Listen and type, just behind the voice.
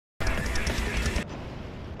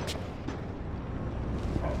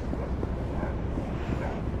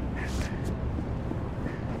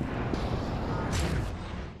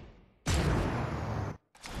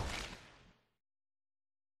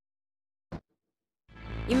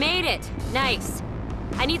You made it. Nice.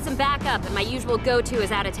 I need some backup, and my usual go-to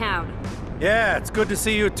is out of town. Yeah, it's good to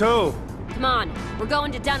see you too. Come on, we're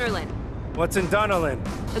going to Dunnerlin. What's in Dunnerlin?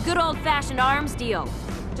 A good old-fashioned arms deal.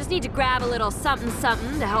 Just need to grab a little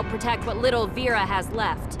something-something to help protect what little Vera has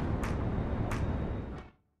left.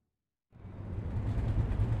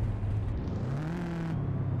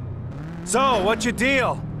 So, what's your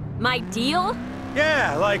deal? My deal?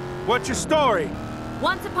 Yeah, like, what's your story?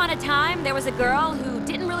 Once upon a time, there was a girl who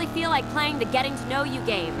didn't really feel like playing the getting-to-know-you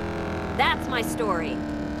game. That's my story.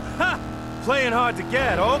 Ha! Playing hard to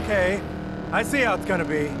get, okay. I see how it's gonna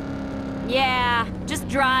be. Yeah, just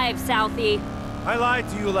drive, Southie. I lied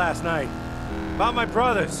to you last night. About my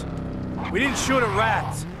brothers. We didn't shoot at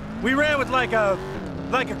rats. We ran with like a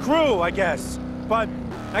crew, I guess. But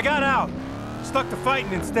I got out. Stuck to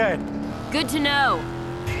fighting instead. Good to know.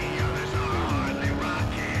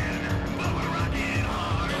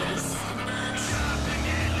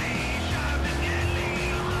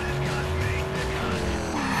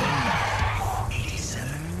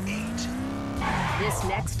 This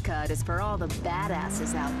next cut is for all the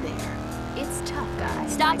badasses out there. It's Tough Guy.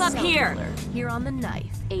 Stop up here. Here on the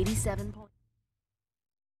Knife, 87.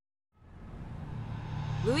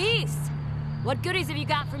 Luis, what goodies have you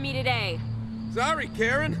got for me today? Sorry,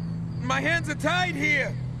 Karen. My hands are tied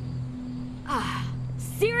here.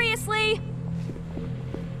 Seriously?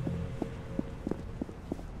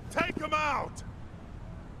 Take him out!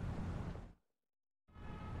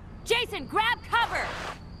 Jason, grab cover!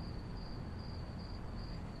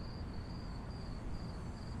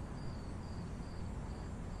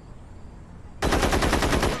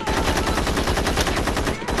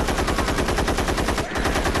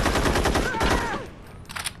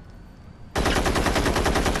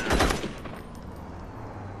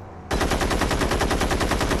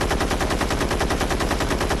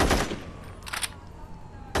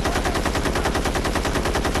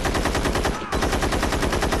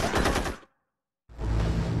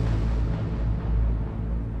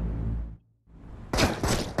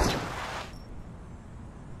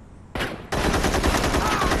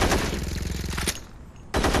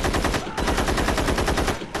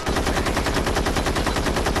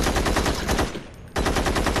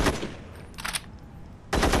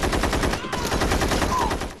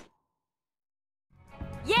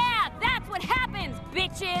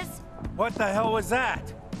 What the hell was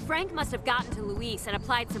that? Frank must have gotten to Luis and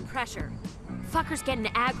applied some pressure. Fucker's getting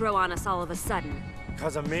aggro on us all of a sudden.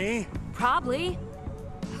 'Cause of me? Probably.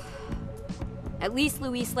 At least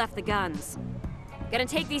Luis left the guns. Gonna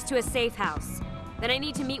take these to a safe house. Then I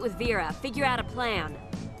need to meet with Vera, figure out a plan.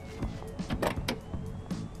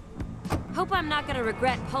 Hope I'm not gonna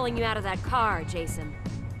regret pulling you out of that car, Jason.